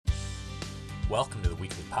Welcome to the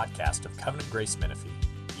weekly podcast of Covenant Grace Menifee.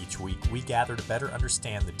 Each week we gather to better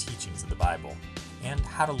understand the teachings of the Bible and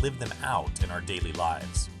how to live them out in our daily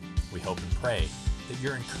lives. We hope and pray that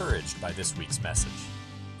you're encouraged by this week's message.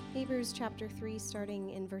 Hebrews chapter 3,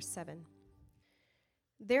 starting in verse 7.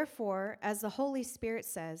 Therefore, as the Holy Spirit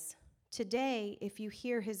says, today, if you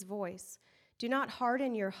hear his voice, do not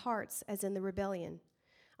harden your hearts as in the rebellion.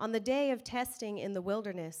 On the day of testing in the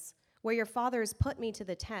wilderness, where your fathers put me to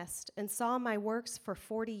the test and saw my works for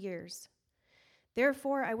 40 years.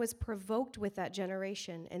 Therefore I was provoked with that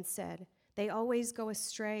generation and said, they always go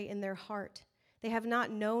astray in their heart. They have not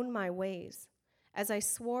known my ways. As I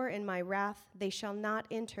swore in my wrath, they shall not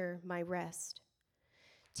enter my rest.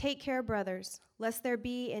 Take care, brothers, lest there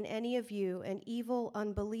be in any of you an evil,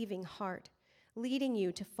 unbelieving heart, leading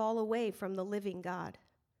you to fall away from the living God.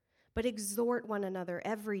 But exhort one another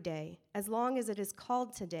every day, as long as it is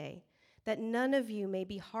called today, that none of you may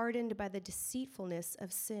be hardened by the deceitfulness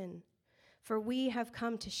of sin. For we have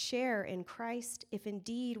come to share in Christ if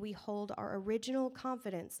indeed we hold our original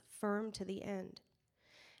confidence firm to the end.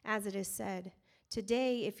 As it is said,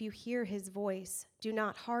 today if you hear his voice, do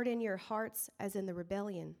not harden your hearts as in the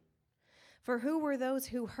rebellion. For who were those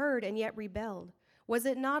who heard and yet rebelled? Was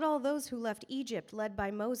it not all those who left Egypt led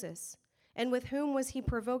by Moses? And with whom was he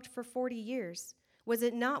provoked for 40 years? Was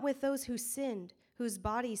it not with those who sinned, whose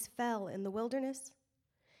bodies fell in the wilderness?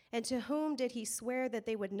 And to whom did he swear that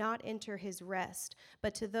they would not enter his rest,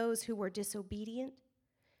 but to those who were disobedient?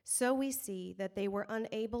 So we see that they were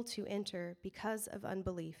unable to enter because of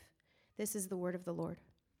unbelief. This is the word of the Lord.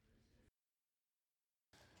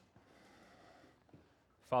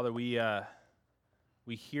 Father, we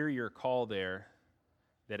hear your call there,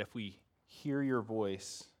 that if we hear your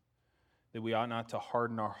voice, that we ought not to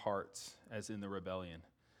harden our hearts as in the rebellion.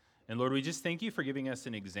 And Lord, we just thank you for giving us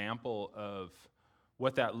an example of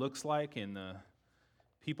what that looks like in the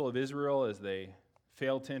people of Israel as they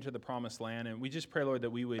failed to enter the promised land. And we just pray, Lord,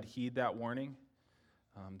 that we would heed that warning,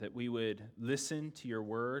 that we would listen to your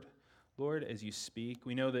word, Lord, as you speak.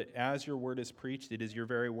 We know that as your word is preached, it is your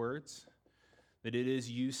very words, that it is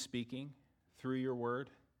you speaking through your word.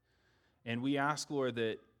 And we ask, Lord,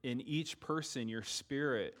 that in each person, your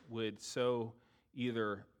spirit would so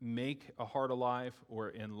either make a heart alive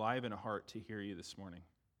or enliven a heart to hear you this morning.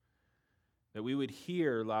 That we would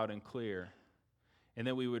hear loud and clear, and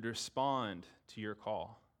that we would respond to your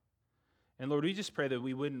call. And Lord, we just pray that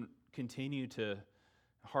we wouldn't continue to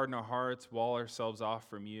harden our hearts, wall ourselves off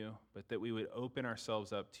from you, but that we would open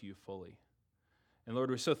ourselves up to you fully. And Lord,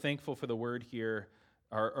 we're so thankful for the word here,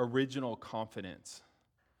 our original confidence.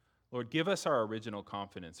 Lord, give us our original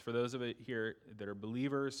confidence. For those of it here that are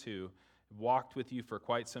believers who have walked with you for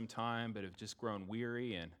quite some time, but have just grown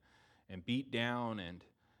weary and beat down and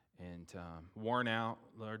worn out,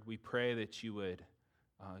 Lord, we pray that you would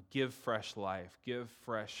give fresh life, give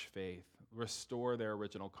fresh faith, restore their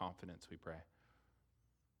original confidence, we pray.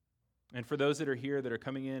 And for those that are here that are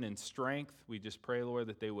coming in strength, we just pray, Lord,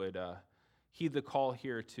 that they would heed the call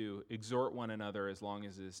here to exhort one another as long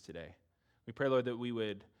as it is today. We pray, Lord, that we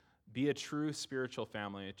would be a true spiritual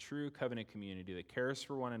family, a true covenant community that cares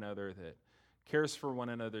for one another, that cares for one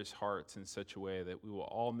another's hearts in such a way that we will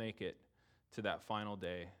all make it to that final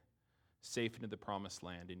day, safe into the promised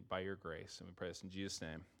land by your grace. And we pray this in Jesus'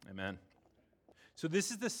 name. Amen. So this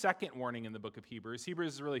is the second warning in the book of Hebrews.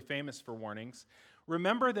 Hebrews is really famous for warnings.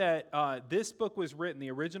 Remember that this book was written,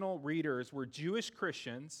 the original readers were Jewish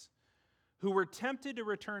Christians who were tempted to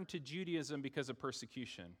return to Judaism because of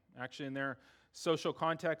persecution. Actually, in their social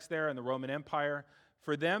context there in the Roman Empire,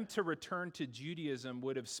 for them to return to Judaism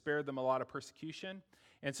would have spared them a lot of persecution.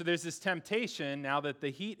 And so there's this temptation, now that the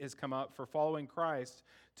heat has come up for following Christ,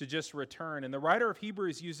 to just return. And the writer of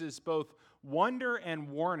Hebrews uses both wonder and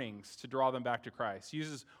warnings to draw them back to Christ. He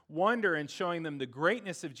uses wonder in showing them the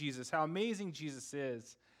greatness of Jesus, how amazing Jesus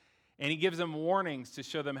is. And he gives them warnings to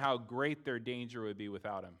show them how great their danger would be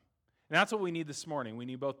without him. And that's what we need this morning. We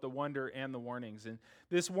need both the wonder and the warnings. And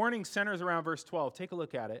this warning centers around verse 12. Take a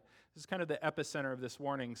look at it. This is kind of the epicenter of this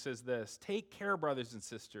warning. It says this: take care, brothers and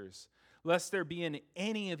sisters, lest there be in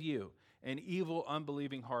any of you an evil,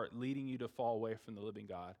 unbelieving heart leading you to fall away from the living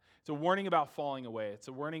God. It's a warning about falling away. It's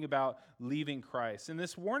a warning about leaving Christ. And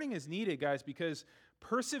this warning is needed, guys, because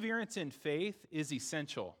perseverance in faith is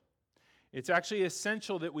essential. It's actually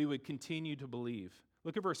essential that we would continue to believe.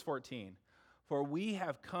 Look at verse 14. For we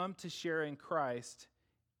have come to share in Christ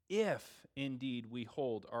if indeed we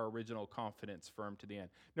hold our original confidence firm to the end.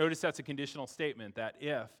 Notice that's a conditional statement, that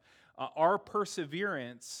if. Our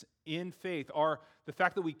perseverance in faith, the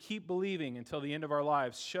fact that we keep believing until the end of our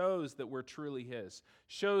lives shows that we're truly His,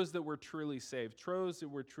 shows that we're truly saved, shows that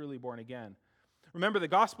we're truly born again. Remember, the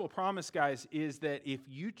gospel promise, guys, is that if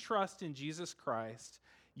you trust in Jesus Christ,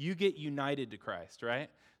 you get united to Christ, right?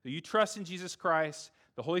 So you trust in Jesus Christ,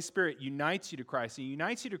 the Holy Spirit unites you to Christ. He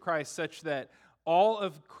unites you to Christ such that all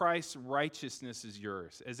of Christ's righteousness is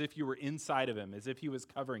yours, as if you were inside of him, as if he was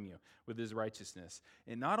covering you with his righteousness.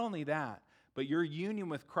 And not only that, but your union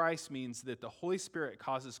with Christ means that the Holy Spirit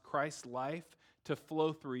causes Christ's life to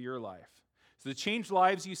flow through your life. So the changed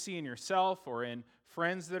lives you see in yourself or in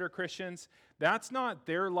friends that are Christians, that's not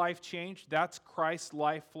their life change, that's Christ's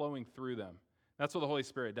life flowing through them. That's what the Holy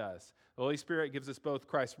Spirit does. The Holy Spirit gives us both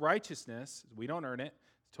Christ's righteousness, we don't earn it,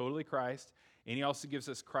 it's totally Christ, and he also gives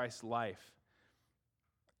us Christ's life.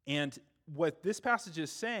 And what this passage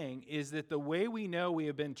is saying is that the way we know we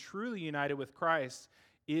have been truly united with Christ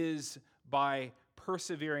is by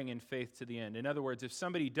persevering in faith to the end. In other words, if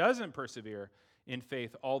somebody doesn't persevere in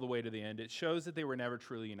faith all the way to the end, it shows that they were never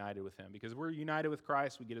truly united with him. Because we're united with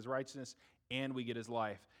Christ, we get his righteousness, and we get his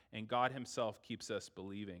life. And God himself keeps us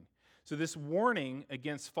believing. So this warning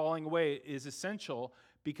against falling away is essential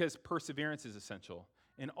because perseverance is essential.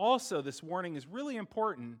 And also, this warning is really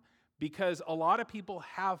important because a lot of people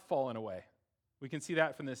have fallen away. We can see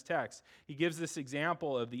that from this text. He gives this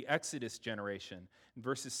example of the Exodus generation in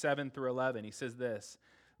verses 7 through 11. He says this,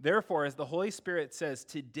 "Therefore, as the Holy Spirit says,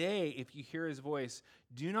 today, if you hear his voice,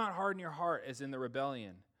 do not harden your heart as in the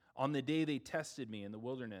rebellion, on the day they tested me in the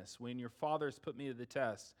wilderness, when your fathers put me to the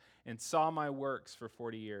test and saw my works for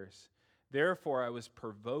 40 years. Therefore, I was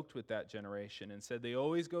provoked with that generation and said, they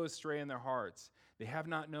always go astray in their hearts. They have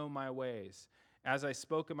not known my ways. As I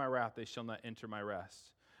spoke in my wrath, they shall not enter my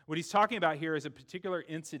rest." What he's talking about here is a particular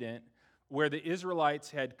incident where the Israelites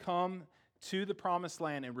had come to the promised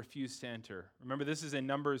land and refused to enter. Remember, this is in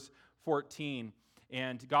Numbers 14,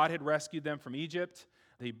 and God had rescued them from Egypt.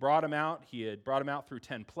 He brought them out. He had brought them out through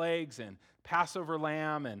 10 plagues and Passover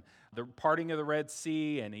lamb and the parting of the Red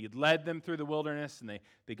Sea, and he led them through the wilderness, and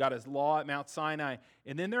they got his law at Mount Sinai.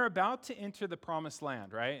 And then they're about to enter the promised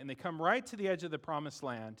land, right? And they come right to the edge of the promised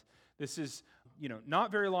land. This is,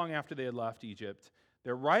 not very long after they had left Egypt.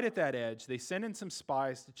 They're right at that edge. They send in some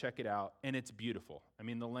spies to check it out, and it's beautiful. I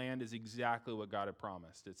mean, the land is exactly what God had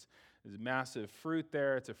promised. There's massive fruit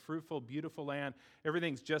there. It's a fruitful, beautiful land.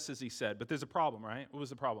 Everything's just as he said. But there's a problem, right? What was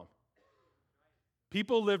the problem?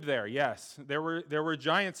 People lived there, yes. There were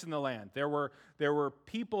giants in the land. There were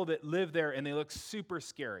people that lived there, and they looked super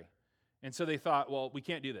scary. And so they thought, well, we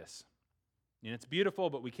can't do this. It's beautiful,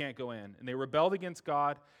 but we can't go in. And they rebelled against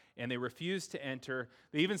God, and they refused to enter.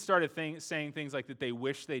 They even started saying things like that they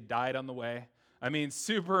wish they died on the way. I mean,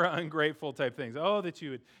 super ungrateful type things. Oh, that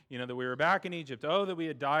you would, that we were back in Egypt. Oh, that we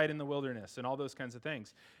had died in the wilderness, and all those kinds of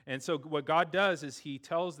things. And so what God does is he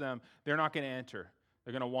tells them they're not going to enter.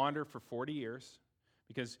 They're going to wander for 40 years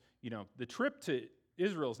because, the trip to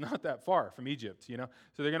Israel's not that far from Egypt, So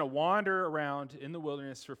they're going to wander around in the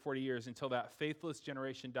wilderness for 40 years until that faithless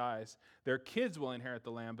generation dies. Their kids will inherit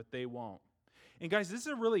the land, but they won't. And guys, this is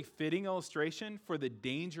a really fitting illustration for the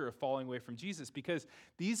danger of falling away from Jesus because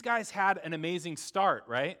these guys had an amazing start,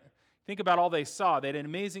 right? Think about all they saw. They had an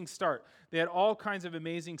amazing start. They had all kinds of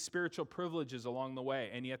amazing spiritual privileges along the way,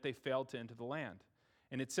 and yet they failed to enter the land.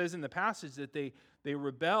 And it says in the passage that they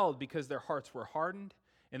rebelled because their hearts were hardened.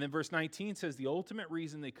 And then verse 19 says the ultimate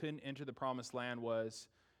reason they couldn't enter the promised land was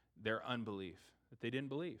their unbelief, that they didn't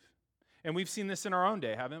believe. And we've seen this in our own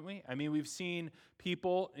day, haven't we? I mean, we've seen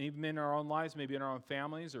people, even in our own lives, maybe in our own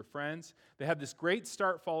families or friends, they had this great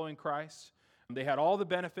start following Christ. They had all the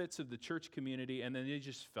benefits of the church community, and then they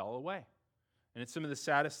just fell away. And it's some of the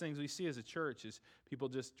saddest things we see as a church is people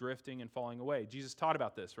just drifting and falling away. Jesus taught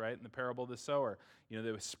about this, right, in the parable of the sower.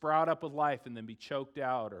 They would sprout up with life and then be choked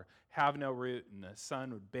out or have no root, and the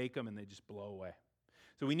sun would bake them and they just blow away.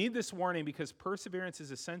 So we need this warning because perseverance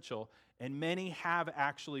is essential, and many have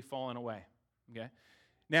actually fallen away. Okay?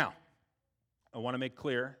 Now, I want to make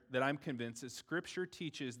clear that I'm convinced that Scripture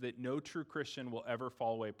teaches that no true Christian will ever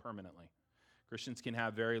fall away permanently. Christians can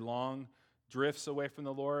have very long drifts away from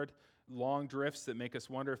the Lord, long drifts that make us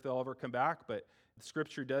wonder if they'll ever come back, but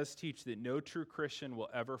Scripture does teach that no true Christian will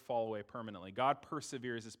ever fall away permanently. God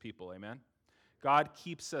perseveres his people, amen? God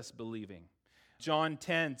keeps us believing. John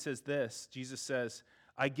 10 says this, Jesus says,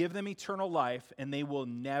 "I give them eternal life, and they will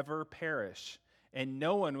never perish, and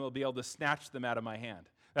no one will be able to snatch them out of my hand."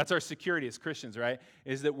 That's our security as Christians, right?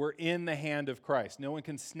 Is that we're in the hand of Christ. No one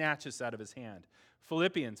can snatch us out of his hand.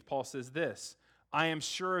 Philippians, Paul says this, "I am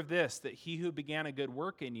sure of this, that he who began a good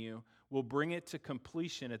work in you will bring it to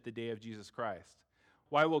completion at the day of Jesus Christ."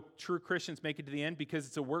 Why will true Christians make it to the end? Because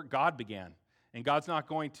it's a work God began. And God's not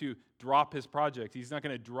going to drop his project. He's not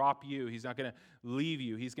going to drop you. He's not going to leave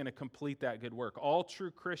you. He's going to complete that good work. All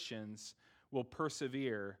true Christians will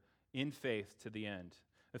persevere in faith to the end.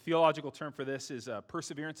 A theological term for this is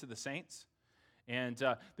perseverance of the saints. And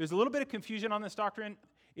there's a little bit of confusion on this doctrine.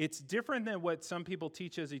 It's different than what some people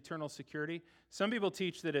teach as eternal security. Some people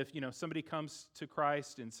teach that if somebody comes to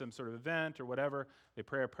Christ in some sort of event or whatever, they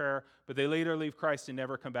pray a prayer, but they later leave Christ and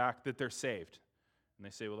never come back, that they're saved. And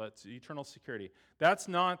they say, well, that's eternal security. That's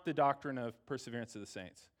not the doctrine of perseverance of the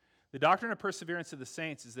saints. The doctrine of perseverance of the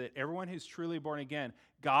saints is that everyone who's truly born again,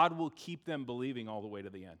 God will keep them believing all the way to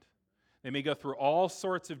the end. They may go through all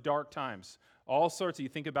sorts of dark times, you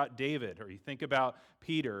think about David, or you think about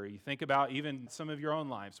Peter, or you think about even some of your own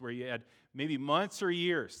lives where you had maybe months or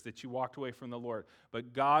years that you walked away from the Lord,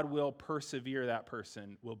 but God will persevere that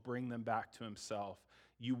person, will bring them back to himself.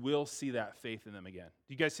 You will see that faith in them again.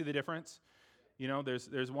 Do you guys see the difference?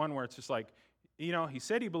 There's one where it's just like, he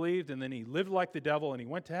said he believed and then he lived like the devil and he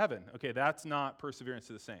went to heaven. Okay, that's not perseverance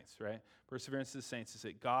of the saints, right? Perseverance of the saints is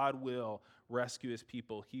that God will rescue his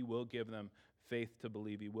people. He will give them faith to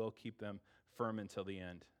believe. He will keep them firm until the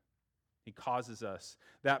end. He causes us.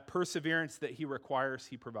 That perseverance that he requires,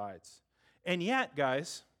 he provides. And yet,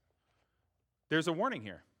 guys, there's a warning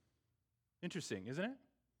here. Interesting, isn't it?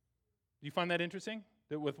 Do you find that interesting?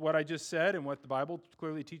 That with what I just said and what the Bible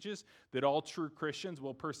clearly teaches, that all true Christians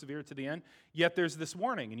will persevere to the end. Yet there's this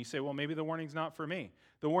warning. And you say, well, maybe the warning's not for me.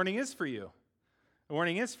 The warning is for you. The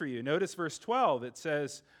warning is for you. Notice verse 12. It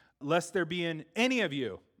says, lest there be in any of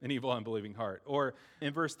you an evil, unbelieving heart. Or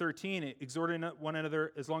in verse 13, exhorting one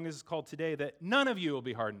another as long as it's called today, that none of you will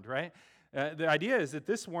be hardened, right? The idea is that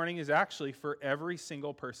this warning is actually for every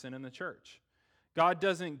single person in the church. God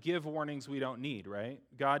doesn't give warnings we don't need, right?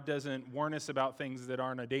 God doesn't warn us about things that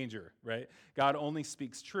aren't a danger, right? God only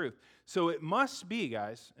speaks truth. So it must be,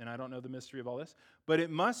 guys, and I don't know the mystery of all this, but it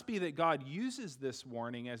must be that God uses this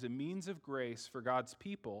warning as a means of grace for God's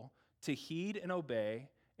people to heed and obey,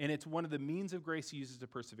 and it's one of the means of grace he uses to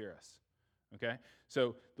persevere us, okay?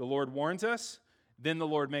 So the Lord warns us, then the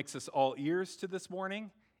Lord makes us all ears to this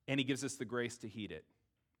warning, and he gives us the grace to heed it,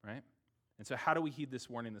 right? And so how do we heed this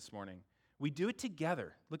warning this morning? We do it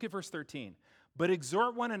together. Look at verse 13. But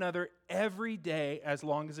exhort one another every day as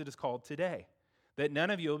long as it is called today, that none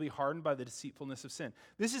of you will be hardened by the deceitfulness of sin.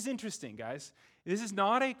 This is interesting, guys. This is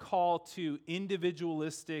not a call to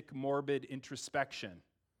individualistic, morbid introspection.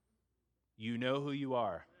 You know who you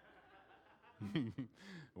are.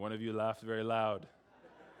 One of you laughed very loud.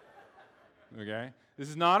 Okay? This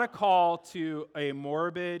is not a call to a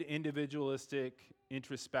morbid, individualistic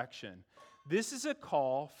introspection. This is a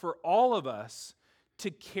call for all of us to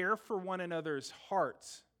care for one another's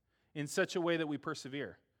hearts in such a way that we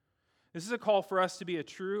persevere. This is a call for us to be a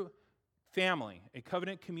true family, a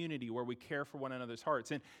covenant community where we care for one another's hearts.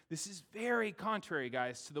 And this is very contrary,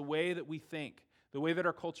 guys, to the way that we think, the way that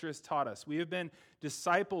our culture has taught us. We have been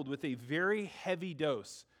discipled with a very heavy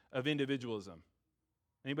dose of individualism.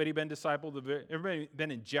 Anybody been discipled? Everybody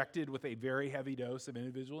been injected with a very heavy dose of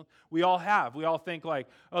individualism? We all have. We all think like,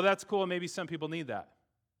 oh, that's cool. Maybe some people need that,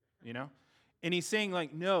 And he's saying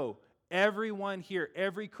like, no, everyone here,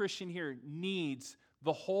 every Christian here needs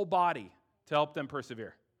the whole body to help them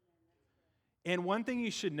persevere. And one thing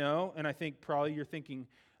you should know, and I think probably you're thinking,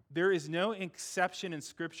 there is no exception in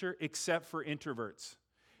Scripture except for introverts.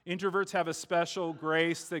 Introverts have a special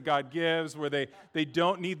grace that God gives where they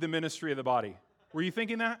don't need the ministry of the body. Were you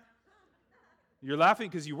thinking that? You're laughing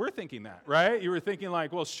because you were thinking that, right? You were thinking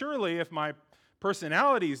like, well, surely if my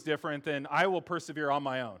personality is different, then I will persevere on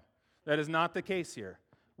my own. That is not the case here.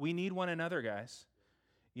 We need one another, guys.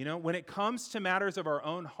 When it comes to matters of our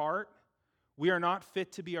own heart, we are not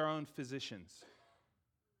fit to be our own physicians.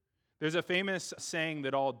 There's a famous saying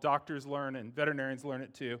that all doctors learn and veterinarians learn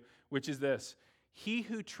it too, which is this: he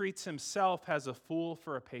who treats himself has a fool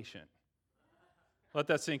for a patient. Let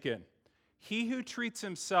that sink in. He who treats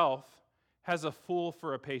himself has a fool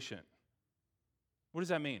for a patient. What does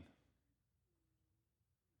that mean?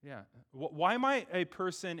 Yeah. Why might a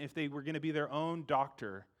person, if they were going to be their own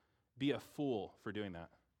doctor, be a fool for doing that?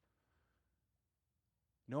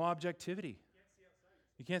 No objectivity.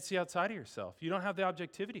 You can't see outside of yourself. You don't have the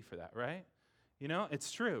objectivity for that, right?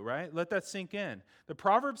 It's true, right? Let that sink in. The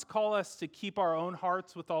Proverbs call us to keep our own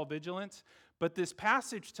hearts with all vigilance, but this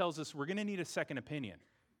passage tells us we're going to need a second opinion.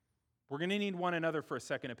 We're going to need one another for a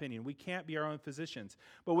second opinion. We can't be our own physicians.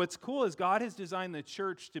 But what's cool is God has designed the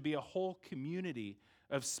church to be a whole community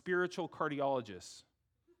of spiritual cardiologists.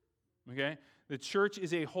 Okay? The church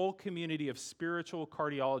is a whole community of spiritual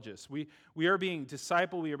cardiologists. We are being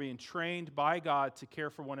discipled, we are being trained by God to care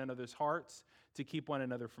for one another's hearts, to keep one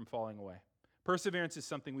another from falling away. Perseverance is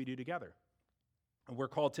something we do together. We're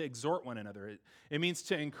called to exhort one another. It means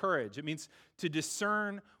to encourage. It means to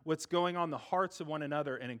discern what's going on in the hearts of one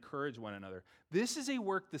another and encourage one another. This is a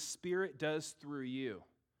work the Spirit does through you.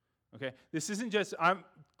 Okay? This isn't just, I'm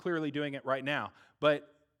clearly doing it right now, but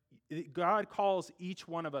God calls each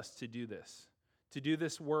one of us to do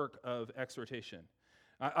this work of exhortation.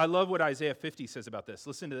 I love what Isaiah 50 says about this.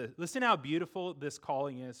 Listen to this. Listen how beautiful this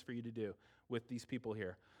calling is for you to do with these people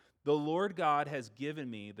here. The Lord God has given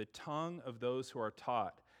me the tongue of those who are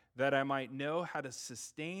taught, that I might know how to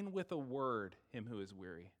sustain with a word him who is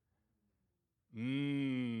weary.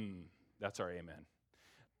 That's our amen.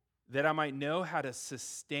 That I might know how to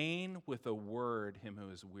sustain with a word him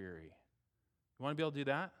who is weary. You want to be able to do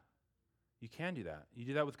that? You can do that. You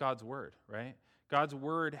do that with God's word, right? God's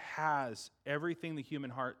word has everything the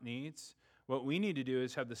human heart needs. What we need to do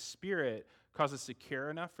is have the Spirit cause us to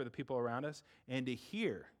care enough for the people around us and to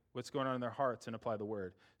hear what's going on in their hearts and apply the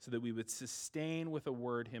word so that we would sustain with a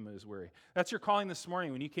word him who is weary. That's your calling this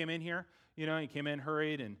morning. When you came in here, you came in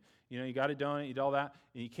hurried and, you got a donut, you did all that,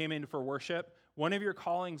 and you came in for worship. One of your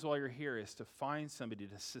callings while you're here is to find somebody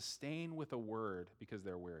to sustain with a word because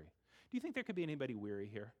they're weary. Do you think there could be anybody weary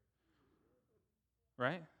here?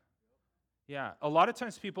 Right? Yeah. A lot of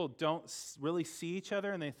times people don't really see each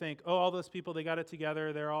other and they think, oh, all those people, they got it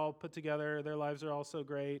together. They're all put together. Their lives are all so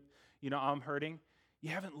great. I'm hurting. You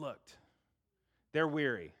haven't looked. They're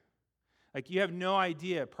weary. Like you have no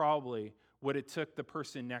idea probably what it took the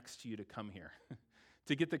person next to you to come here,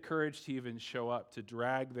 to get the courage to even show up, to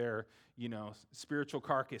drag their, spiritual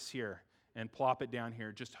carcass here and plop it down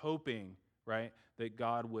here, just hoping, right, that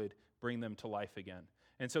God would bring them to life again.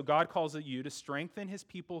 And so God calls it you to strengthen his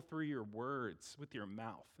people through your words with your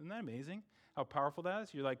mouth. Isn't that amazing how powerful that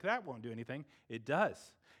is? You're like, that won't do anything. It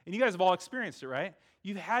does. And you guys have all experienced it, right?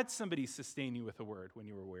 You've had somebody sustain you with a word when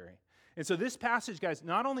you were weary. And so this passage, guys,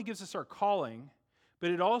 not only gives us our calling,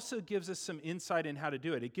 but it also gives us some insight in how to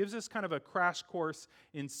do it. It gives us kind of a crash course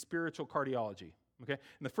in spiritual cardiology, okay?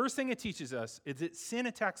 And the first thing it teaches us is that sin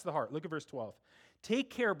attacks the heart. Look at verse 12.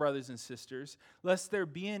 Take care, brothers and sisters, lest there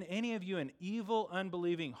be in any of you an evil,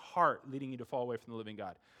 unbelieving heart leading you to fall away from the living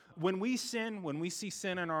God. When we sin, when we see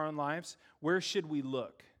sin in our own lives, where should we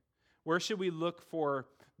look? Where should we look for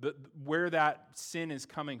where that sin is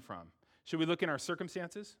coming from? Should we look in our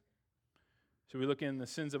circumstances? Should we look in the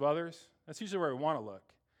sins of others? That's usually where we want to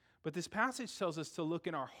look. But this passage tells us to look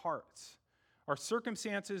in our hearts. Our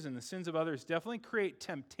circumstances and the sins of others definitely create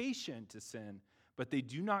temptation to sin, but they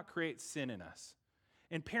do not create sin in us.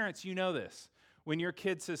 And parents, you know this. When your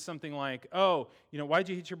kid says something like, oh, why'd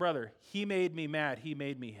you hit your brother? He made me mad. He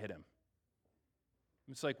made me hit him.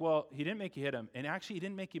 It's like, well, he didn't make you hit him. And actually, he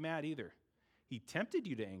didn't make you mad either. He tempted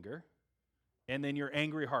you to anger, and then your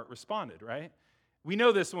angry heart responded, right? We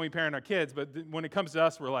know this when we parent our kids, but when it comes to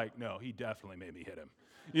us, we're like, no, he definitely made me hit him.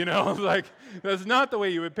 Like, that's not the way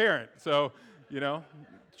you would parent. So,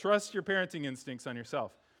 trust your parenting instincts on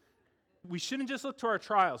yourself. We shouldn't just look to our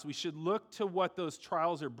trials. We should look to what those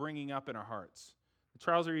trials are bringing up in our hearts. The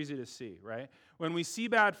trials are easy to see, right? When we see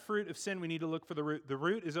bad fruit of sin, we need to look for the root. The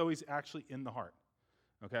root is always actually in the heart,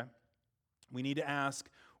 okay? We need to ask,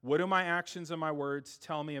 what do my actions and my words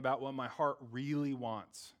tell me about what my heart really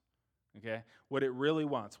wants, okay? What it really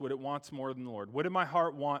wants, what it wants more than the Lord. What did my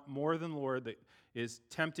heart want more than the Lord that is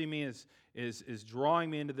tempting me, is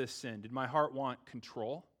drawing me into this sin? Did my heart want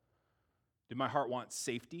control? Did my heart want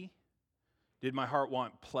safety? Did my heart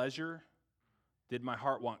want pleasure? Did my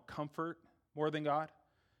heart want comfort more than God?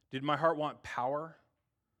 Did my heart want power?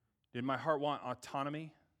 Did my heart want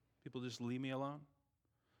autonomy? People just leave me alone?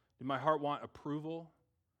 Did my heart want approval?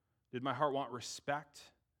 Did my heart want respect?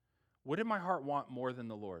 What did my heart want more than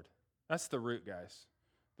the Lord? That's the root, guys.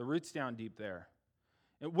 The root's down deep there.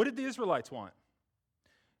 And what did the Israelites want?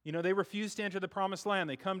 They refused to enter the promised land.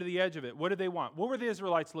 They come to the edge of it. What did they want? What were the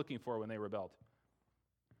Israelites looking for when they rebelled?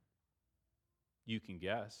 You can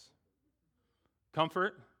guess.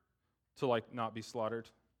 Comfort to not be slaughtered.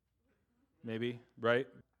 Maybe, right?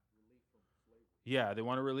 Yeah, they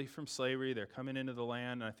wanted relief from slavery. They're coming into the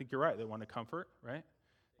land, and I think you're right. They wanted comfort, right?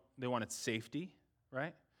 They wanted safety,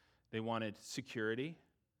 right? They wanted security.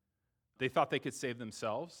 They thought they could save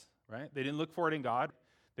themselves, right? They didn't look for it in God.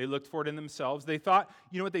 They looked for it in themselves. They thought,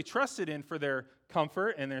 what they trusted in for their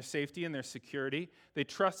comfort and their safety and their security? They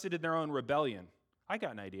trusted in their own rebellion. I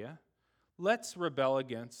got an idea. Let's rebel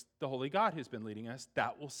against the holy God who's been leading us.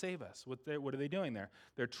 That will save us. What are they doing there?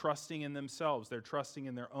 They're trusting in themselves. They're trusting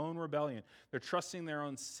in their own rebellion. They're trusting their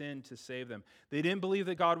own sin to save them. They didn't believe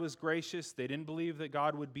that God was gracious. They didn't believe that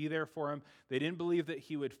God would be there for them. They didn't believe that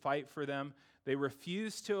he would fight for them. They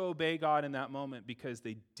refused to obey God in that moment because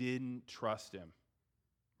they didn't trust him,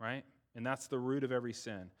 right? And that's the root of every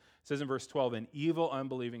sin. It says in verse 12, an evil,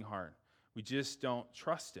 unbelieving heart. We just don't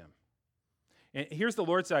trust him. And here's the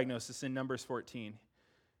Lord's diagnosis in Numbers 14.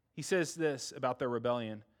 He says this about their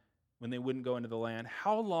rebellion when they wouldn't go into the land.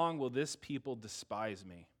 How long will this people despise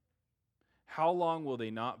me? How long will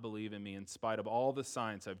they not believe in me in spite of all the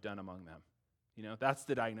signs I've done among them? You know, that's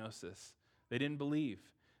the diagnosis. They didn't believe.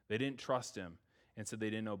 They didn't trust him, and so they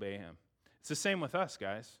didn't obey him. It's the same with us,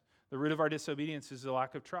 guys. The root of our disobedience is a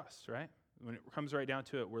lack of trust, right? When it comes right down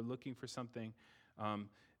to it, we're looking for something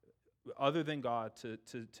other than God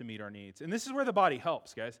to meet our needs. And this is where the body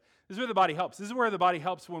helps, guys. This is where the body helps. This is where the body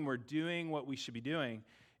helps when we're doing what we should be doing,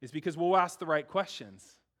 is because we'll ask the right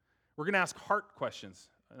questions. We're going to ask heart questions.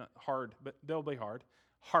 Not hard, but they'll be hard.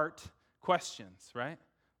 Heart questions, right?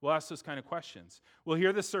 We'll ask those kind of questions. We'll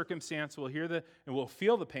hear the circumstance, and we'll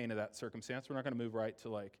feel the pain of that circumstance. We're not going to move right to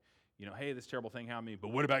like, hey, this terrible thing happened to me,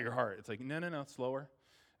 but what about your heart? It's like, no, slower.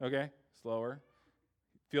 Okay, slower.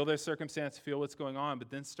 Feel their circumstance, feel what's going on, but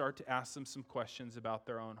then start to ask them some questions about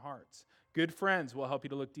their own hearts. Good friends will help you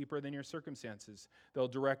to look deeper than your circumstances. They'll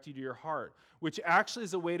direct you to your heart, which actually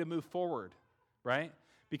is a way to move forward, right?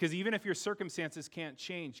 Because even if your circumstances can't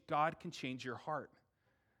change, God can change your heart.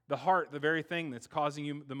 The heart, the very thing that's causing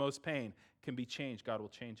you the most pain, can be changed. God will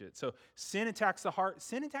change it. So sin attacks the heart.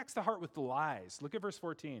 Sin attacks the heart with lies. Look at verse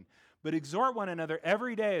 14. But exhort one another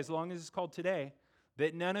every day, as long as it's called today,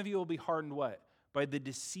 that none of you will be hardened what? By the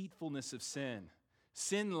deceitfulness of sin.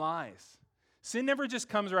 Sin lies. Sin never just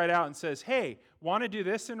comes right out and says, hey, want to do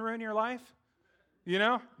this and ruin your life?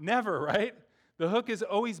 Never, right? The hook is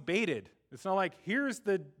always baited. It's not like, here's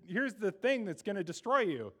the thing that's going to destroy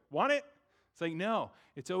you. Want it? It's like, no,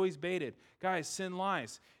 it's always baited. Guys, sin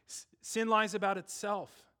lies. Sin lies about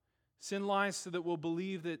itself. Sin lies so that we'll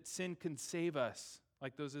believe that sin can save us,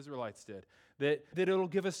 like those Israelites did. That it'll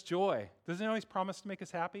give us joy. Doesn't it always promise to make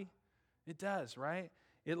us happy? It does, right?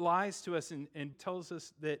 It lies to us and tells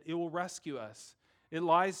us that it will rescue us. It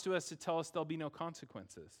lies to us to tell us there'll be no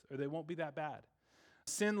consequences, or they won't be that bad.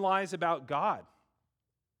 Sin lies about God,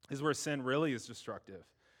 is where sin really is destructive,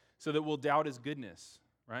 so that we'll doubt his goodness,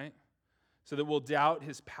 right? So that we'll doubt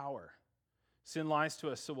his power. Sin lies to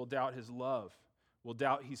us so we'll doubt his love. We'll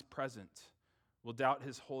doubt he's present. We'll doubt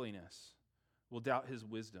his holiness. We'll doubt his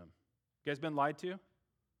wisdom. You guys been lied to? You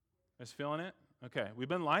guys feeling it? Okay, we've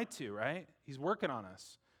been lied to, right? He's working on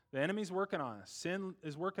us. The enemy's working on us. Sin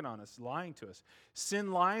is working on us, lying to us.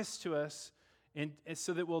 Sin lies to us and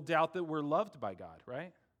so that we'll doubt that we're loved by God,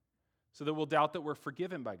 right? So that we'll doubt that we're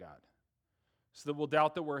forgiven by God. So that we'll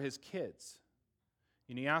doubt that we're his kids.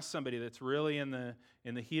 And you ask somebody that's really in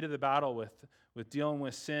the heat of the battle with dealing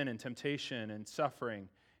with sin and temptation and suffering,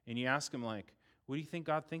 and you ask them like, what do you think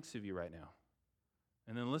God thinks of you right now?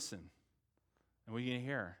 And then listen. And what are you going to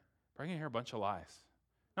hear? Probably going to hear a bunch of lies.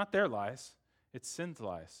 Not their lies. It's sin's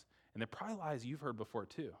lies. And they're probably lies you've heard before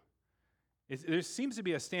too. There seems to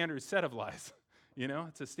be a standard set of lies.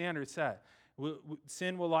 It's a standard set.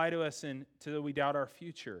 Sin will lie to us until we doubt our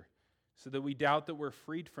future, so that we doubt that we're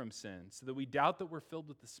freed from sin, so that we doubt that we're filled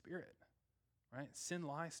with the Spirit, right? Sin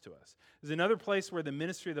lies to us. There's another place where the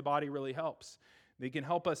ministry of the body really helps. They can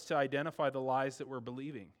help us to identify the lies that we're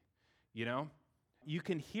believing, You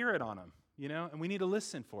can hear it on them, and we need to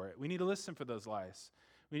listen for it. We need to listen for those lies.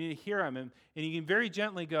 We need to hear them, and you can very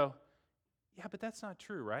gently go, yeah, but that's not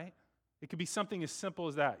true, right? It could be something as simple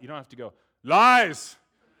as that. You don't have to go, lies!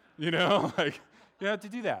 You don't have to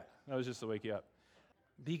do that. That was just to wake you up.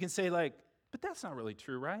 But you can say but that's not really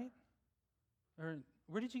true, right? Or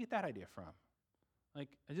where did you get that idea from? I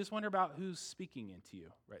just wonder about who's speaking into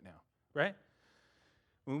you right now, right?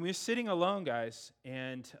 When we're sitting alone, guys,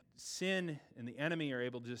 and sin and the enemy are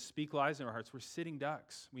able to just speak lies in our hearts, we're sitting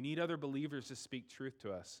ducks. We need other believers to speak truth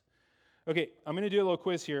to us. Okay, I'm going to do a little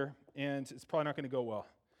quiz here, and it's probably not going to go well.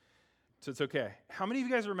 So it's okay. How many of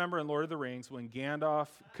you guys remember in Lord of the Rings when Gandalf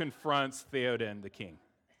confronts Theoden, the king?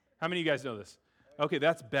 How many of you guys know this? Okay,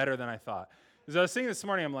 that's better than I thought. As I was thinking this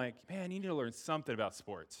morning, I'm like, man, you need to learn something about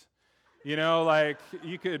sports. You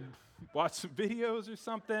could watch some videos or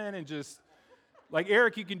something and just,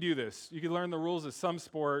 Eric, you can do this. You can learn the rules of some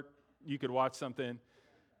sport. You could watch something.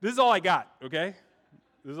 This is all I got, okay?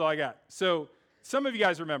 This is all I got. So some of you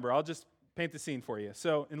guys remember. I'll just paint the scene for you.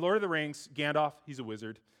 So in Lord of the Rings, Gandalf, he's a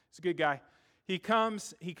wizard. He's a good guy. He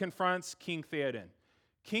confronts King Theoden.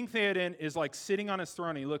 King Theoden is sitting on his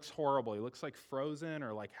throne. He looks horrible. He looks like frozen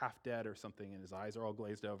or half dead or something, and his eyes are all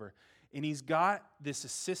glazed over. And he's got this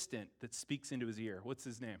assistant that speaks into his ear. What's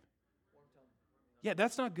his name? Yeah,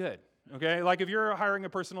 that's not good, okay? If you're hiring a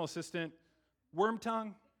personal assistant, worm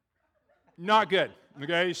tongue, not good,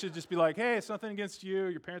 okay? You should just be hey, it's nothing against you.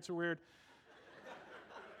 Your parents are weird.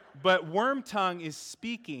 But worm tongue is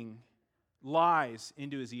speaking lies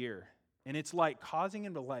into his ear. And it's like causing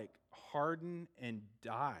him to like harden and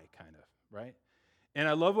die, kind of, right? And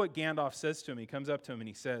I love what Gandalf says to him. He comes up to him and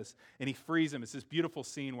he says, and he frees him. It's this beautiful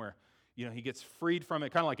scene where, he gets freed from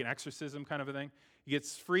it, kind of like an exorcism kind of a thing. He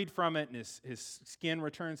gets freed from it and his skin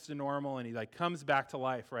returns to normal and he like comes back to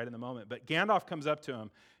life right in the moment. But Gandalf comes up to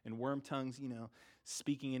him and worm tongues,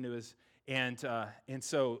 speaking into his, and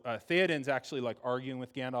so Theoden's actually like arguing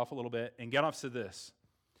with Gandalf a little bit. And Gandalf said this: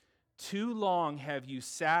 "Too long have you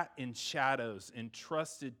sat in shadows and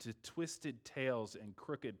trusted to twisted tales and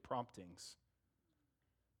crooked promptings."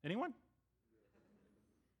 Anyone?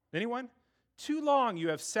 Anyone? Too long you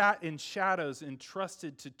have sat in shadows and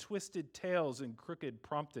trusted to twisted tales and crooked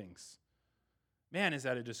promptings. Man, is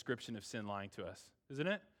that a description of sin lying to us, isn't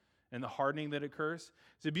it? And the hardening that occurs.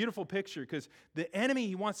 It's a beautiful picture because the enemy,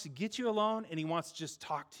 he wants to get you alone and he wants to just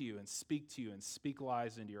talk to you and speak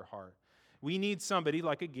lies into your heart. We need somebody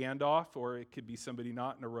like a Gandalf, or it could be somebody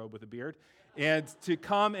not in a robe with a beard, and to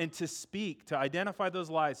come and to speak, to identify those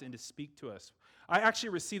lies and to speak to us. I actually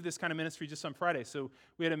received this kind of ministry just on Friday. So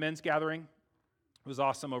we had a men's gathering. It was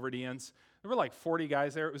awesome over at Ian's. There were like 40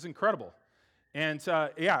 guys there. It was incredible. And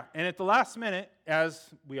and at the last minute, as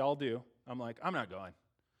we all do, I'm like, I'm not going.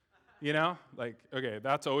 Okay,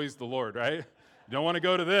 that's always the Lord, right? You don't want to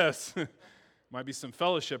go to this. Might be some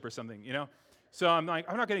fellowship or something, So I'm like,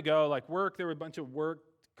 I'm not going to go. Like work, there were a bunch of work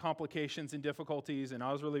complications and difficulties, and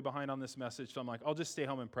I was really behind on this message. So I'm like, I'll just stay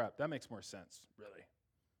home and prep. That makes more sense, really.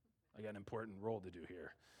 I got an important role to do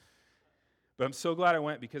here. But I'm so glad I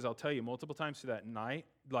went because I'll tell you, multiple times through that night,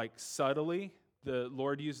 like subtly, the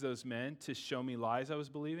Lord used those men to show me lies I was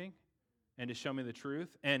believing and to show me the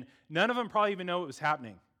truth. And none of them probably even know what was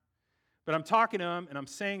happening. But I'm talking to them and I'm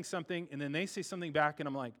saying something, and then they say something back, and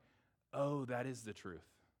I'm like, oh, that is the truth.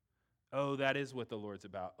 Oh, that is what the Lord's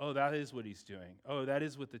about. Oh, that is what he's doing. Oh, that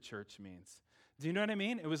is what the church means. Do you know what I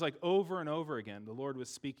mean? It was like over and over again, the Lord was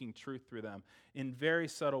speaking truth through them in very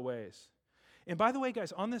subtle ways. And by the way,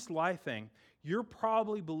 guys, on this lie thing, you're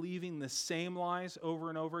probably believing the same lies over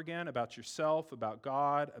and over again about yourself, about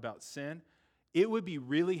God, about sin. It would be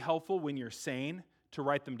really helpful when you're sane to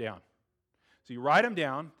write them down. So you write them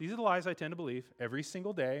down. These are the lies I tend to believe every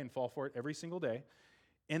single day and fall for it every single day.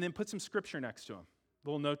 And then put some scripture next to them. A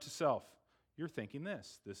little note to self. You're thinking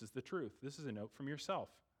this. This is the truth. This is a note from yourself,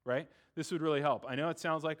 right? This would really help. I know it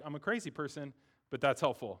sounds like I'm a crazy person, but that's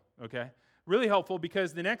helpful, okay? Really helpful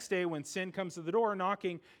because the next day when sin comes to the door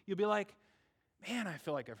knocking, you'll be like, man, I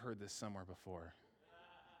feel like I've heard this somewhere before.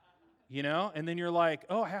 And then you're like,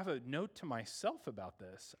 oh, I have a note to myself about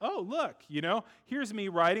this. Oh, look, here's me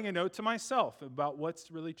writing a note to myself about what's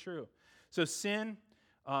really true. So sin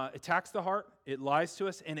attacks the heart, it lies to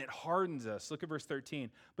us, and it hardens us. Look at verse 13.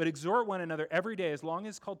 But exhort one another every day, as long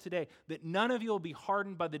as called today, that none of you will be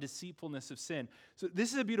hardened by the deceitfulness of sin. So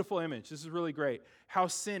this is a beautiful image. This is really great. How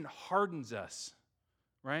sin hardens us,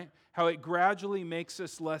 right? How it gradually makes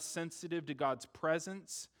us less sensitive to God's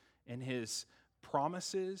presence and his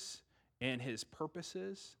promises and his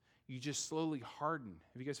purposes. You just slowly harden.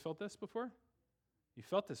 Have you guys felt this before? You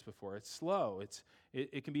felt this before. It's slow.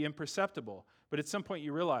 It can be imperceptible. But at some point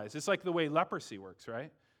you realize, it's like the way leprosy works,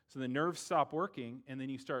 right? So the nerves stop working, and then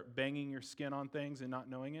you start banging your skin on things and not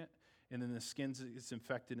knowing it, and then the skin gets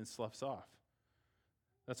infected and sloughs off.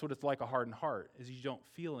 That's what it's like a hardened heart, is you don't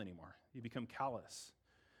feel anymore. You become callous.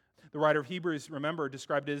 The writer of Hebrews, remember,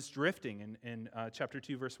 described it as drifting in chapter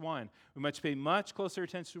 2, verse 1. We must pay much closer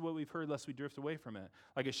attention to what we've heard, lest we drift away from it.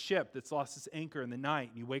 Like a ship that's lost its anchor in the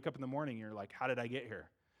night, and you wake up in the morning, and you're like, how did I get here?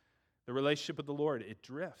 The relationship with the Lord, it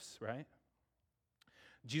drifts, right?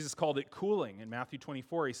 Jesus called it cooling in Matthew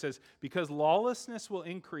 24. He says, because lawlessness will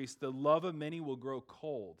increase, the love of many will grow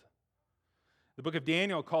cold. The book of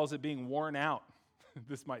Daniel calls it being worn out.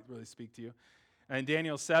 This might really speak to you. And in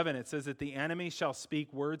Daniel 7, it says that the enemy shall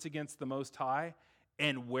speak words against the Most High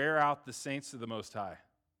and wear out the saints of the Most High.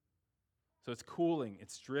 So it's cooling,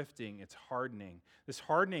 it's drifting, it's hardening. This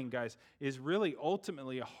hardening, guys, is really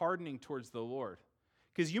ultimately a hardening towards the Lord.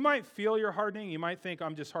 Because you might feel you're hardening. You might think,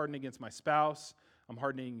 I'm just hardening against my spouse. I'm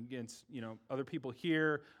hardening against, other people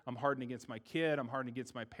here. I'm hardening against my kid. I'm hardening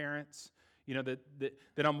against my parents.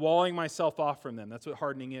 That I'm walling myself off from them. That's what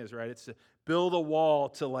hardening is, right? It's to build a wall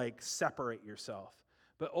to separate yourself.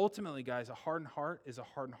 But ultimately, guys, a hardened heart is a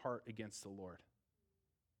hardened heart against the Lord,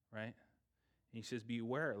 right? And he says,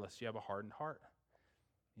 beware lest you have a hardened heart.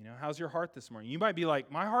 How's your heart this morning? You might be like,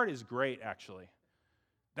 my heart is great, actually.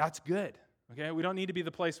 That's good, okay? We don't need to be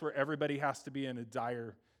the place where everybody has to be in a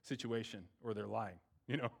dire situation or they're lying,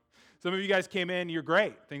 Some of you guys came in, you're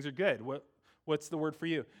great. Things are good. What's the word for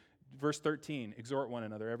you? Verse 13, exhort one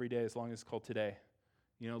another every day as long as it's called today.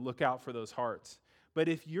 Look out for those hearts. But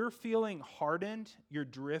if you're feeling hardened, you're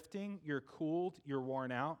drifting, you're cooled, you're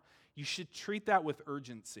worn out, you should treat that with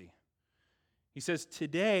urgency. He says,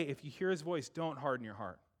 today, if you hear his voice, don't harden your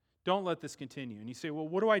heart. Don't let this continue. And you say, well,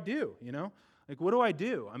 what do I do? What do I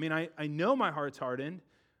do? I mean, I know my heart's hardened.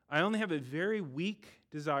 I only have a very weak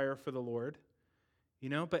desire for the Lord.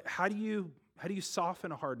 But how do you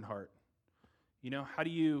soften a hardened heart? How do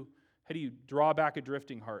you draw back a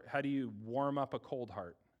drifting heart? How do you warm up a cold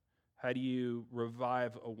heart? How do you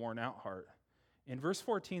revive a worn out heart? And verse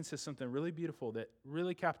 14 says something really beautiful that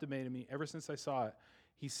really captivated me ever since I saw it.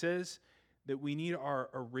 He says that we need our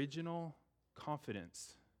original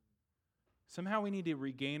confidence. Somehow we need to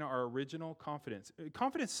regain our original confidence.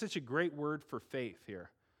 Confidence is such a great word for faith here,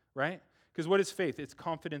 right? Because what is faith? It's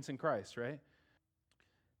confidence in Christ, right?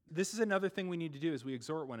 This is another thing we need to do as we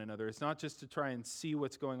exhort one another. It's not just to try and see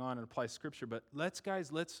what's going on and apply Scripture, but let's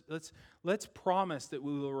promise that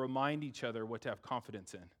we will remind each other what to have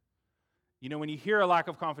confidence in. When you hear a lack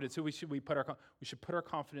of confidence, we should put our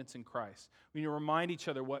confidence in Christ. We need to remind each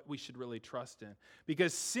other what we should really trust in.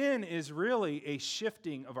 Because sin is really a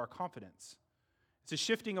shifting of our confidence. It's a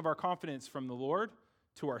shifting of our confidence from the Lord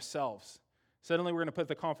to ourselves. Suddenly we're going to put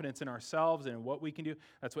the confidence in ourselves and in what we can do.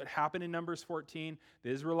 That's what happened in Numbers 14.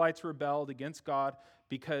 The Israelites rebelled against God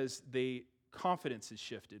because confidence had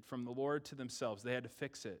shifted from the Lord to themselves. They had to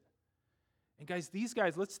fix it. And guys, these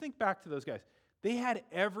guys, let's think back to those guys. They had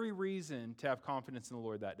every reason to have confidence in the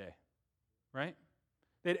Lord that day, right?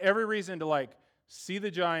 They had every reason to see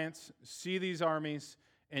the giants, see these armies,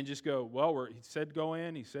 and just go, well, he said go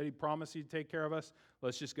in. He said he promised he'd take care of us.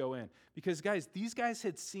 Let's just go in. Because guys, these guys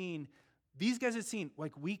had seen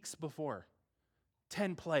weeks before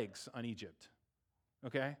 10 plagues on Egypt,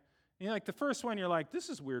 okay? And the first one, you're like, this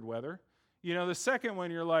is weird weather. The second one,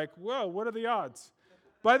 you're like, whoa, what are the odds?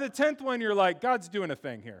 By the 10th one, you're like, God's doing a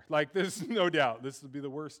thing here. This, no doubt. This would be the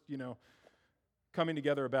worst, coming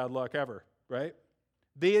together of bad luck ever, right?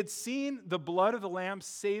 They had seen the blood of the lamb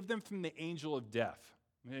save them from the angel of death.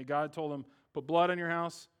 God told them, put blood on your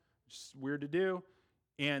house. It's weird to do.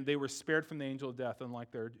 And they were spared from the angel of death,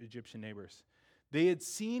 unlike their Egyptian neighbors. They had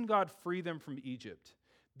seen God free them from Egypt.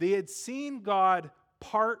 They had seen God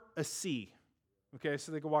part a sea, okay,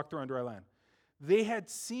 so they could walk through on dry land. They had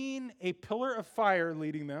seen a pillar of fire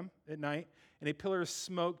leading them at night and a pillar of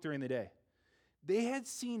smoke during the day. They had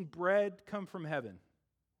seen bread come from heaven,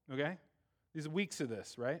 okay? These weeks of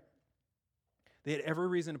this, right? They had every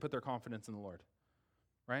reason to put their confidence in the Lord,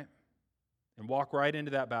 right? And walk right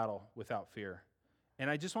into that battle without fear. And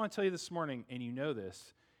I just want to tell you this morning, and you know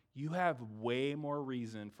this, you have way more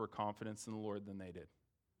reason for confidence in the Lord than they did.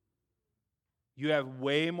 You have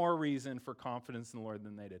way more reason for confidence in the Lord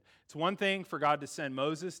than they did. It's one thing for God to send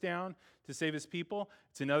Moses down to save his people.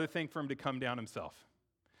 It's another thing for him to come down himself.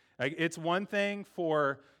 It's one thing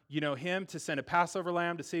for him to send a Passover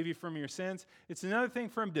lamb to save you from your sins. It's another thing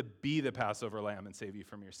for him to be the Passover lamb and save you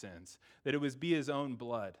from your sins, that it would be his own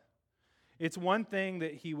blood. It's one thing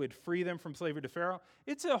that he would free them from slavery to Pharaoh.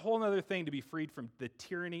 It's a whole other thing to be freed from the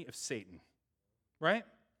tyranny of Satan, right?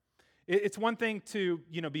 It's one thing to,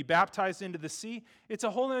 be baptized into the sea. It's a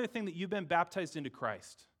whole other thing that you've been baptized into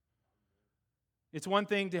Christ. It's one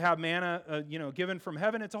thing to have manna, given from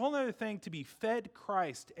heaven. It's a whole other thing to be fed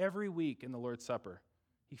Christ every week in the Lord's Supper.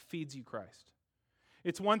 He feeds you Christ.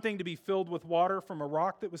 It's one thing to be filled with water from a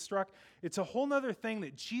rock that was struck. It's a whole other thing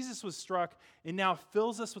that Jesus was struck and now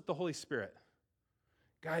fills us with the Holy Spirit.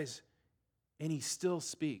 Guys, and he still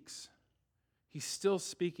speaks. He's still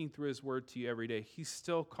speaking through his word to you every day. He's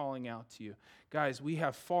still calling out to you. Guys, we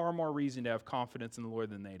have far more reason to have confidence in the Lord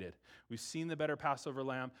than they did. We've seen the better Passover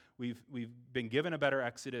lamb. We've been given a better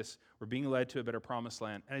Exodus. We're being led to a better promised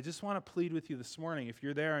land. And I just want to plead with you this morning, if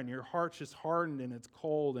you're there and your heart's just hardened and it's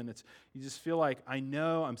cold and you just feel like, I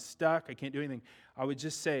know I'm stuck, I can't do anything, I would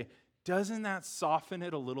just say, doesn't that soften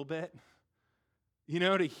it a little bit?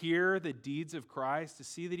 To hear the deeds of Christ, to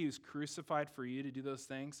see that he was crucified for you to do those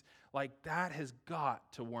things, that has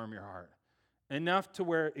got to warm your heart. Enough to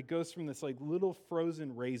where it goes from this little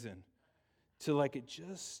frozen raisin to it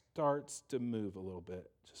just starts to move a little bit,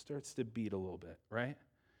 just starts to beat a little bit, right?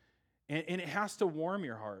 And it has to warm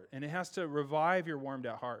your heart, and it has to revive your warmed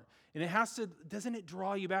out heart. And doesn't it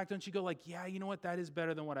draw you back? Don't you go yeah, you know what, that is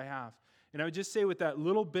better than what I have. And I would just say with that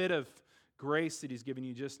little bit of grace that he's given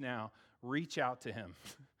you just now, reach out to him.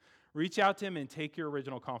 Reach out to him and take your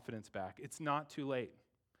original confidence back. It's not too late.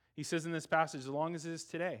 He says in this passage, as long as it is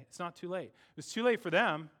today, it's not too late. It was too late for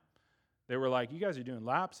them. They were like, you guys are doing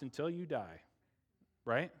laps until you die,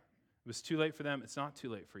 right? It was too late for them. It's not too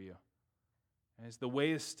late for you. As the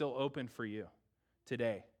way is still open for you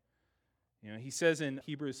today. He says in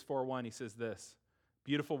Hebrews 4:1, he says this,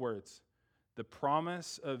 beautiful words, the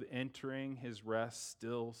promise of entering his rest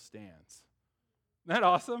still stands. Isn't that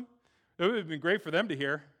awesome? It would have been great for them to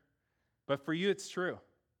hear, but for you it's true.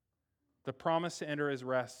 The promise to enter his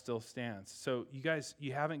rest still stands. So you guys,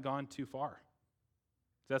 you haven't gone too far.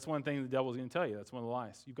 That's one thing the devil's going to tell you. That's one of the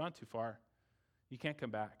lies. You've gone too far. You can't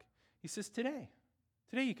come back. He says today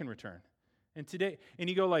you can return. And today, and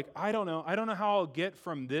you go like, I don't know how I'll get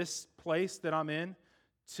from this place that I'm in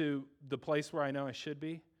to the place where I know I should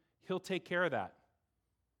be. He'll take care of that.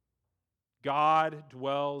 God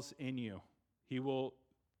dwells in you. He will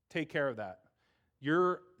take care of that.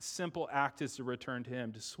 Your simple act is to return to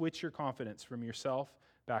him, to switch your confidence from yourself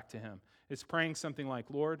back to him. It's praying something like,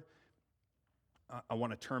 Lord, I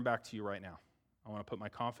want to turn back to you right now. I want to put my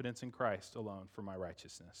confidence in Christ alone for my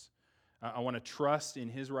righteousness. I want to trust in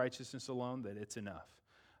his righteousness alone that it's enough.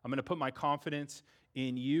 I'm going to put my confidence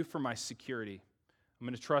in you for my security. I'm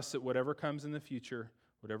going to trust that whatever comes in the future,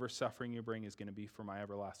 whatever suffering you bring is going to be for my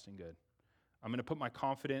everlasting good. I'm going to put my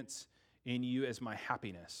confidence in you as my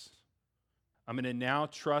happiness. I'm going to now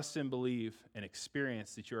trust and believe and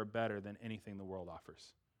experience that you are better than anything the world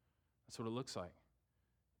offers. That's what it looks like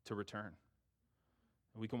to return.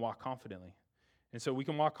 And we can walk confidently. And so we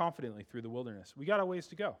can walk confidently through the wilderness. We got a ways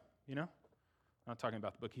to go. I'm not talking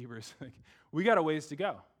about the book of Hebrews. We got a ways to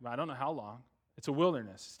go. I don't know how long. It's a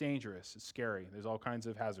wilderness. It's dangerous. It's scary. There's all kinds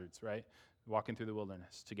of hazards, right? Walking through the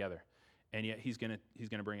wilderness together. And yet he's going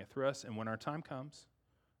to bring it through us. And when our time comes,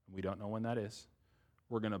 we don't know when that is,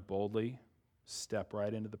 we're going to boldly step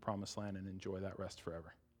right into the promised land and enjoy that rest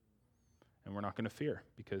forever. And we're not going to fear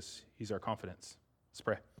because he's our confidence. Let's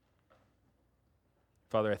pray.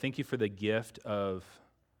 Father, I thank you for the gift of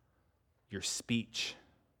your speech.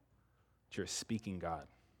 That you're a speaking God,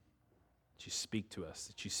 that you speak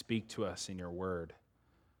to us in your word,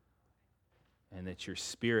 and that your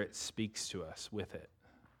Spirit speaks to us with it,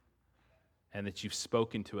 and that you've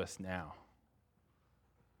spoken to us now.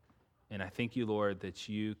 And I thank you, Lord, that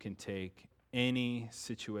you can take any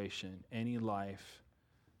situation, any life,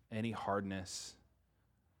 any hardness,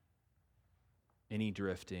 any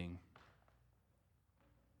drifting,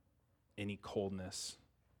 any coldness,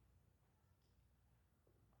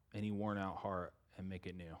 any worn out heart, and make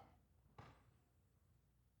it new.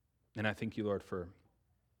 And I thank you, Lord, for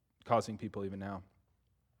causing people even now,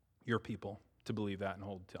 your people, to believe that and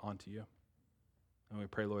hold on to you. And we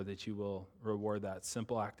pray, Lord, that you will reward that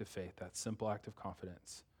simple act of faith, that simple act of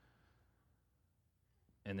confidence,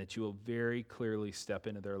 and that you will very clearly step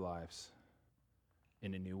into their lives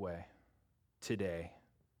in a new way, today,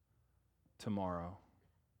 tomorrow,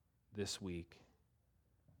 this week.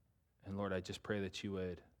 And Lord, I just pray that you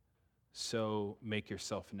would so make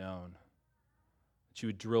yourself known, that you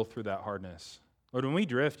would drill through that hardness. Lord, when we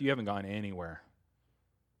drift, you haven't gone anywhere.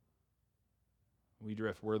 When we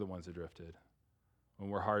drift, we're the ones that drifted. When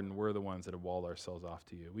we're hardened, we're the ones that have walled ourselves off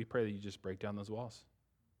to you. We pray that you just break down those walls,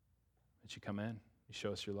 that you come in, you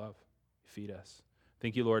show us your love, you feed us.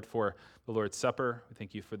 Thank you, Lord, for the Lord's Supper. We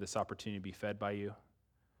thank you for this opportunity to be fed by you.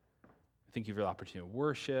 We thank you for the opportunity to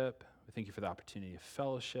worship. We thank you for the opportunity of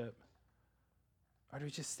fellowship. Lord, we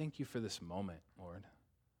just thank you for this moment, Lord,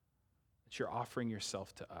 that you're offering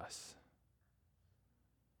yourself to us.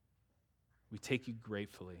 We take you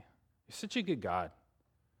gratefully. You're such a good God.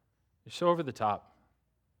 You're so over the top.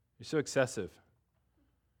 You're so excessive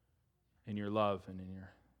in your love and in your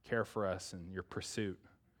care for us and your pursuit.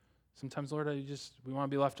 Sometimes, Lord, we want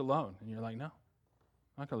to be left alone. And you're like, no, I'm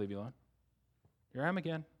not going to leave you alone. Here I am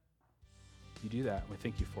again. You do that. We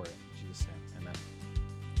thank you for it. In Jesus' name, amen.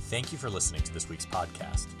 Thank you for listening to this week's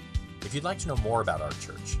podcast. If you'd like to know more about our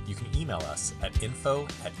church, you can email us at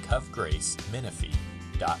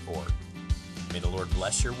info@covgracemenifee.org. May the Lord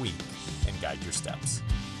bless your week and guide your steps.